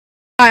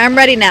Alright, I'm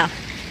ready now.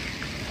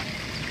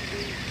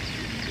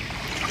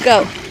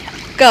 Go.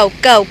 Go,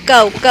 go,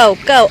 go, go,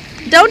 go.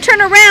 Don't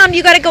turn around.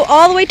 You got to go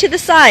all the way to the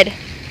side.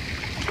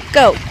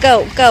 Go,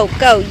 go, go,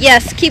 go.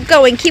 Yes, keep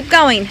going, keep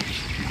going.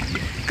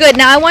 Good.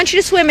 Now I want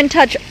you to swim and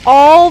touch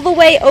all the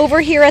way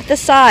over here at the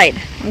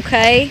side.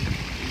 Okay?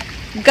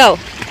 Go.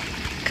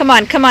 Come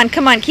on, come on,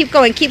 come on. Keep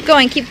going, keep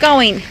going, keep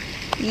going.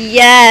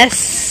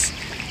 Yes.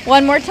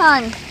 One more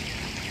time.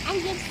 I'm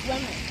a good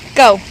swimmer.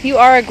 Go. You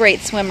are a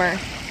great swimmer.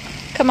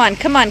 Come on,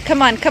 come on,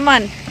 come on, come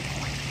on.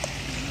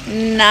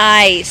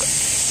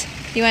 Nice.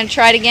 You want to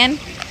try it again?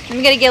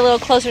 I'm going to get a little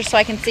closer so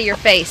I can see your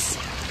face.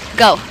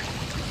 Go.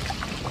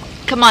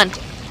 Come on.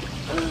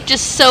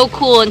 Just so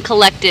cool and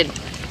collected.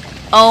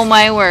 Oh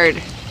my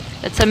word.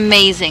 That's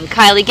amazing.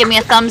 Kylie, give me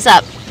a thumbs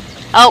up.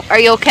 Oh, are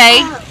you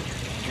okay?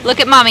 Look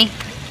at mommy.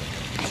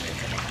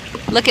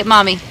 Look at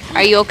mommy.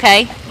 Are you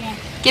okay? Yeah.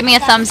 Give me a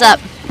thumbs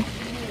up.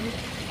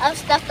 I'm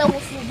stuffed over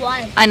for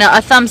one. I know.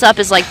 A thumbs up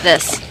is like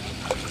this.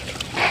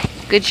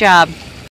 Good job.